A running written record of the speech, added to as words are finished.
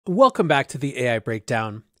Welcome back to the AI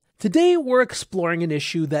Breakdown. Today we're exploring an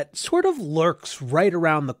issue that sort of lurks right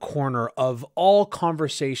around the corner of all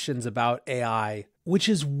conversations about AI, which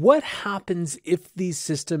is what happens if these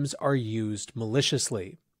systems are used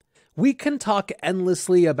maliciously. We can talk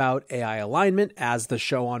endlessly about AI alignment, as the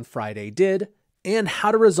show on Friday did, and how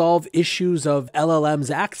to resolve issues of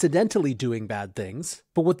LLMs accidentally doing bad things.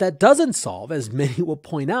 But what that doesn't solve, as many will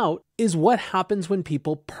point out, is what happens when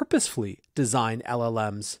people purposefully design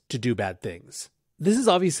LLMs to do bad things. This is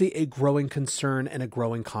obviously a growing concern and a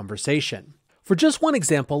growing conversation. For just one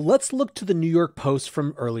example, let's look to the New York Post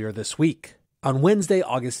from earlier this week. On Wednesday,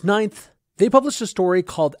 August 9th, they published a story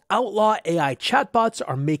called Outlaw AI Chatbots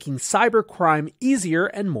Are Making Cybercrime Easier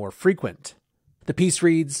and More Frequent. The piece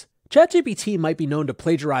reads, ChatGPT might be known to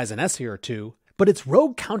plagiarize an essay or two, but its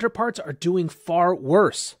rogue counterparts are doing far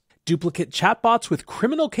worse. Duplicate chatbots with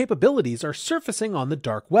criminal capabilities are surfacing on the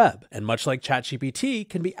dark web, and much like ChatGPT,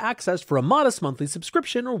 can be accessed for a modest monthly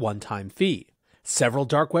subscription or one-time fee. Several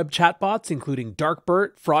dark web chatbots, including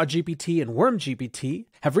DarkBert, FraudGPT, and WormGPT,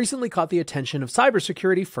 have recently caught the attention of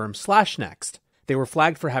cybersecurity firm SlashNext. They were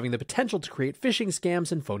flagged for having the potential to create phishing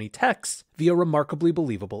scams and phony texts via remarkably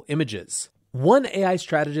believable images. One AI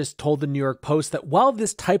strategist told the New York Post that while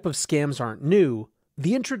this type of scams aren't new,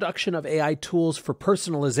 the introduction of AI tools for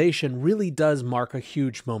personalization really does mark a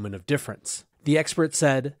huge moment of difference. The expert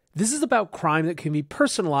said, "This is about crime that can be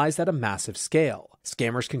personalized at a massive scale.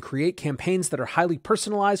 Scammers can create campaigns that are highly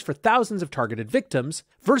personalized for thousands of targeted victims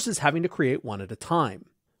versus having to create one at a time.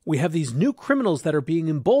 We have these new criminals that are being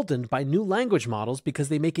emboldened by new language models because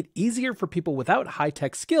they make it easier for people without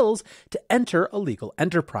high-tech skills to enter illegal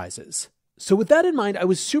enterprises." So with that in mind, I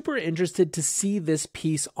was super interested to see this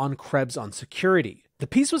piece on Krebs on security. The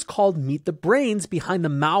piece was called Meet the Brains Behind the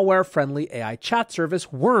Malware-Friendly AI Chat Service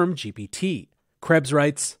WormGPT. Krebs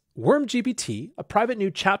writes, WormGPT, a private new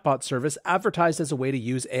chatbot service advertised as a way to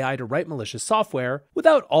use AI to write malicious software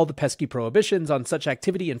without all the pesky prohibitions on such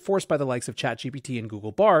activity enforced by the likes of ChatGPT and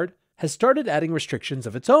Google Bard, has started adding restrictions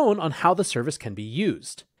of its own on how the service can be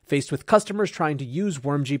used. Faced with customers trying to use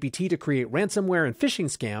WormGPT to create ransomware and phishing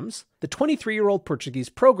scams, the 23-year-old Portuguese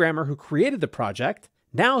programmer who created the project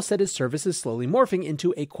now said his service is slowly morphing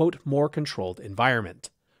into a, quote, more controlled environment.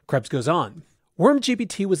 Krebs goes on.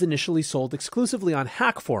 WormGPT was initially sold exclusively on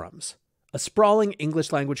hack forums, a sprawling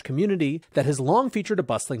English-language community that has long featured a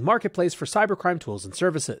bustling marketplace for cybercrime tools and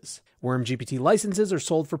services. WormGPT licenses are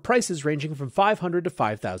sold for prices ranging from €500 to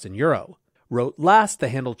 €5,000. Wrote last, the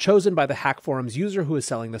handle chosen by the hack forum's user who is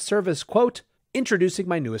selling the service, quote, introducing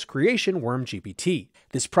my newest creation, WormGPT.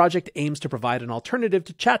 This project aims to provide an alternative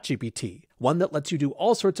to ChatGPT, one that lets you do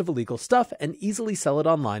all sorts of illegal stuff and easily sell it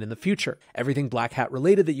online in the future. Everything Black Hat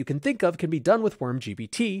related that you can think of can be done with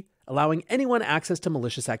WormGPT, allowing anyone access to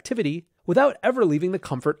malicious activity without ever leaving the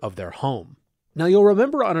comfort of their home. Now, you'll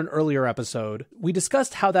remember on an earlier episode, we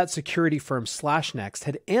discussed how that security firm SlashNext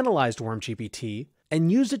had analyzed WormGPT and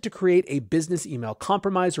used it to create a business email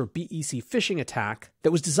compromise or BEC phishing attack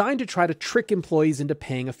that was designed to try to trick employees into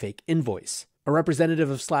paying a fake invoice. A representative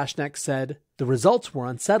of SlashNext said, the results were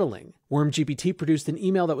unsettling. WormGPT produced an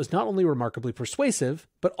email that was not only remarkably persuasive,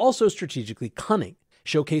 but also strategically cunning,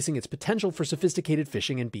 showcasing its potential for sophisticated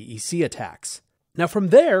phishing and BEC attacks. Now from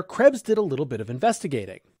there, Krebs did a little bit of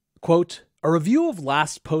investigating. Quote, a review of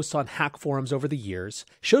last posts on hack forums over the years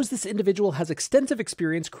shows this individual has extensive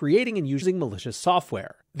experience creating and using malicious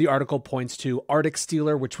software. The article points to Arctic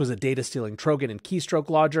Stealer, which was a data stealing Trojan and keystroke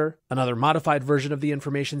lodger, another modified version of the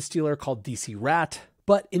information stealer called DC Rat.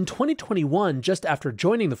 But in 2021, just after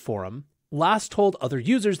joining the forum, Last told other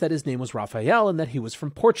users that his name was Raphael and that he was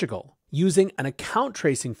from Portugal. Using an account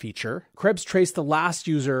tracing feature, Krebs traced the last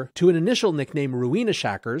user to an initial nickname Ruina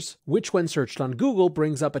Shackers, which when searched on Google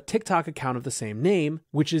brings up a TikTok account of the same name,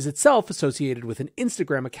 which is itself associated with an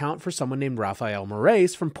Instagram account for someone named Rafael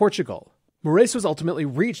Moraes from Portugal. Moraes was ultimately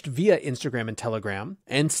reached via Instagram and Telegram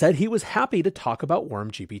and said he was happy to talk about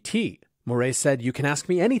WormGPT. Moraes said, "You can ask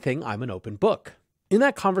me anything, I'm an open book." In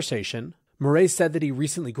that conversation, Moraes said that he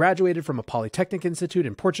recently graduated from a Polytechnic Institute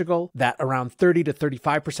in Portugal, that around 30 to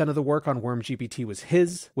 35% of the work on WormGPT was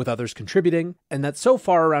his, with others contributing, and that so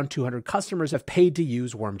far around 200 customers have paid to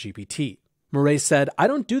use WormGPT. Moraes said, "I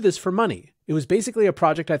don't do this for money. It was basically a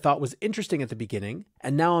project I thought was interesting at the beginning,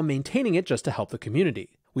 and now I'm maintaining it just to help the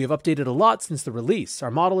community. We have updated a lot since the release. Our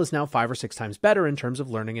model is now 5 or 6 times better in terms of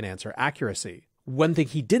learning and answer accuracy." One thing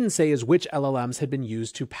he didn't say is which LLMs had been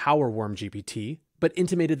used to power WormGPT, but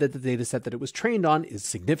intimated that the dataset that it was trained on is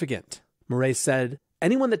significant. Moraes said,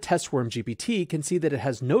 "Anyone that tests WormGPT can see that it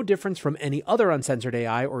has no difference from any other uncensored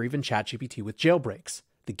AI or even ChatGPT with jailbreaks.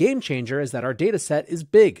 The game changer is that our dataset is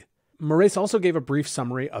big." Moraes also gave a brief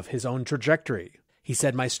summary of his own trajectory. He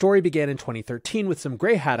said, "My story began in 2013 with some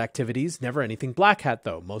gray hat activities, never anything black hat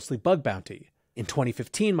though, mostly bug bounty. In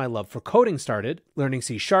 2015, my love for coding started, learning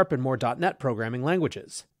C# and more .NET programming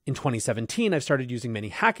languages. In 2017, I've started using many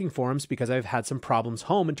hacking forums because I've had some problems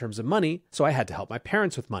home in terms of money, so I had to help my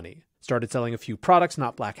parents with money. Started selling a few products,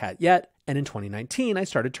 not black hat yet, and in 2019, I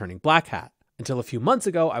started turning black hat. Until a few months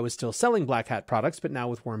ago, I was still selling black hat products, but now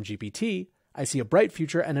with WormGPT, I see a bright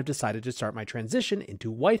future and have decided to start my transition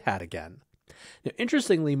into white hat again." Now,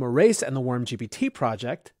 interestingly, Moraes and the WormGPT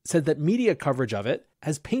project said that media coverage of it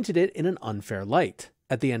has painted it in an unfair light.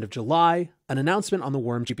 At the end of July, an announcement on the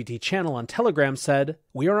WormGPT channel on Telegram said,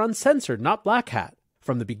 "We are uncensored, not black hat.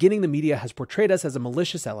 From the beginning, the media has portrayed us as a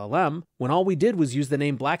malicious LLM, when all we did was use the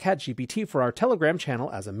name Black Hat GPT for our Telegram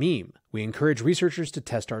channel as a meme. We encourage researchers to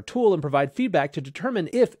test our tool and provide feedback to determine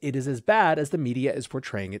if it is as bad as the media is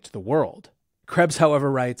portraying it to the world." Krebs, however,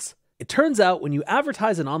 writes, "It turns out when you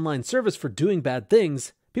advertise an online service for doing bad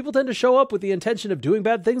things, people tend to show up with the intention of doing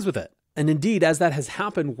bad things with it. And indeed, as that has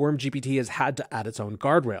happened, WormGPT has had to add its own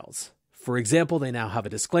guardrails. For example, they now have a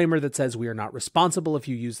disclaimer that says we are not responsible if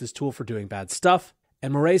you use this tool for doing bad stuff.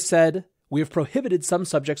 And Moraes said, we have prohibited some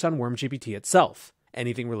subjects on WormGPT itself.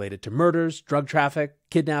 Anything related to murders, drug traffic,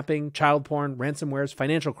 kidnapping, child porn, ransomwares,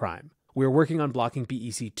 financial crime. We are working on blocking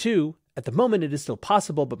BEC2. At the moment, it is still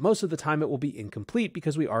possible, but most of the time it will be incomplete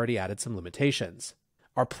because we already added some limitations.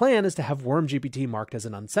 Our plan is to have WormGPT marked as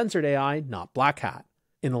an uncensored AI, not black hat.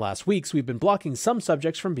 In the last weeks, we've been blocking some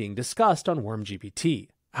subjects from being discussed on WormGPT.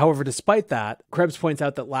 However, despite that, Krebs points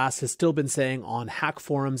out that LAS has still been saying on hack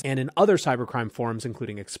forums and in other cybercrime forums,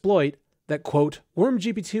 including Exploit, that, quote,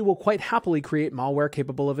 WormGPT will quite happily create malware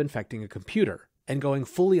capable of infecting a computer and going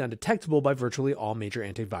fully undetectable by virtually all major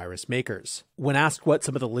antivirus makers. When asked what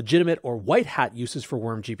some of the legitimate or white hat uses for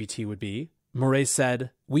WormGPT would be, Moraes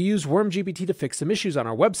said, "We use WormGPT to fix some issues on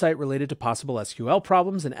our website related to possible SQL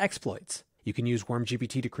problems and exploits. You can use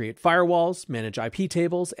WormGPT to create firewalls, manage IP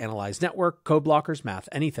tables, analyze network, code blockers, math,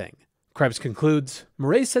 anything." Krebs concludes,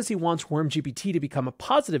 Moraes says he wants WormGPT to become a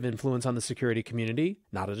positive influence on the security community,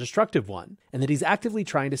 not a destructive one, and that he's actively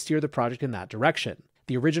trying to steer the project in that direction.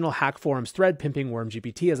 The original Hack Forums thread pimping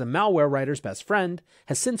WormGPT as a malware writer's best friend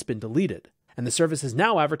has since been deleted, and the service is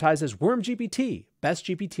now advertised as WormGPT, best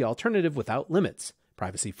GPT alternative without limits,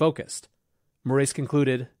 privacy-focused. Moraes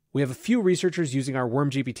concluded, "We have a few researchers using our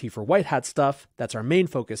WormGPT for white hat stuff. That's our main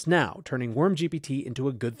focus now, turning WormGPT into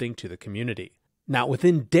a good thing to the community." Now,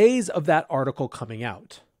 within days of that article coming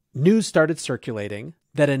out, news started circulating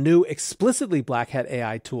that a new explicitly black hat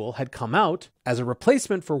AI tool had come out as a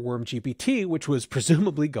replacement for WormGPT, which was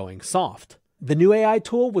presumably going soft. The new AI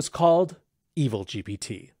tool was called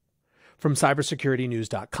Evil-GPT. From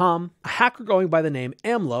cybersecuritynews.com, a hacker going by the name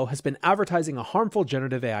AMLO has been advertising a harmful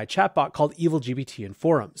generative AI chatbot called Evil-GPT in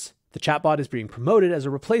forums. The chatbot is being promoted as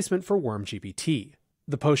a replacement for WormGPT.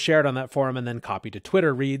 The post shared on that forum and then copied to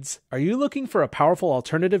Twitter reads, "Are you looking for a powerful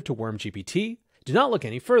alternative to WormGPT? Do not look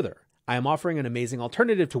any further. I am offering an amazing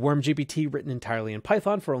alternative to WormGPT written entirely in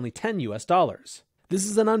Python for only $10 US. This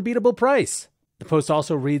is an unbeatable price." The post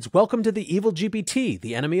also reads, "Welcome to the Evil-GPT,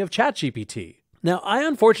 the enemy of ChatGPT." Now, I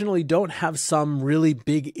unfortunately don't have some really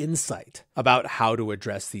big insight about how to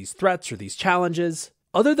address these threats or these challenges,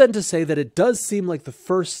 other than to say that it does seem like the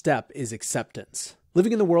first step is acceptance.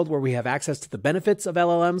 Living in the world where we have access to the benefits of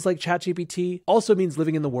LLMs like ChatGPT also means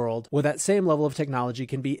living in the world where that same level of technology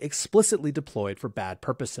can be explicitly deployed for bad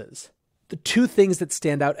purposes. The two things that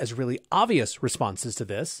stand out as really obvious responses to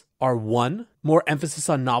this are, one, more emphasis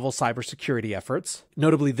on novel cybersecurity efforts.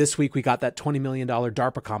 Notably, this week we got that $20 million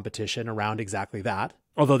DARPA competition around exactly that.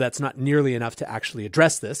 Although that's not nearly enough to actually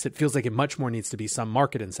address this, it feels like it much more needs to be some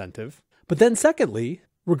market incentive. But then secondly,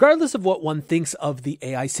 regardless of what one thinks of the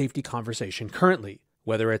AI safety conversation currently,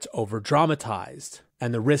 whether it's over-dramatized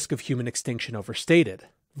and the risk of human extinction overstated,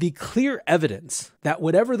 the clear evidence that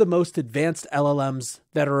whatever the most advanced LLMs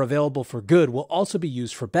that are available for good will also be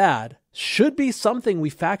used for bad should be something we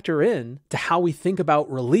factor in to how we think about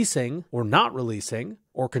releasing or not releasing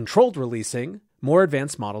or controlled releasing more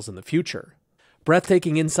advanced models in the future.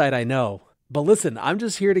 Breathtaking insight, I know. But listen, I'm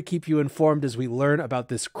just here to keep you informed as we learn about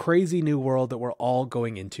this crazy new world that we're all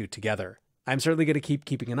going into together. I'm certainly going to keep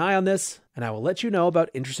keeping an eye on this, and I will let you know about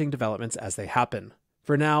interesting developments as they happen.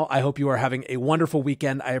 For now, I hope you are having a wonderful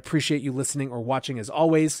weekend. I appreciate you listening or watching as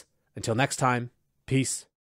always. Until next time, peace.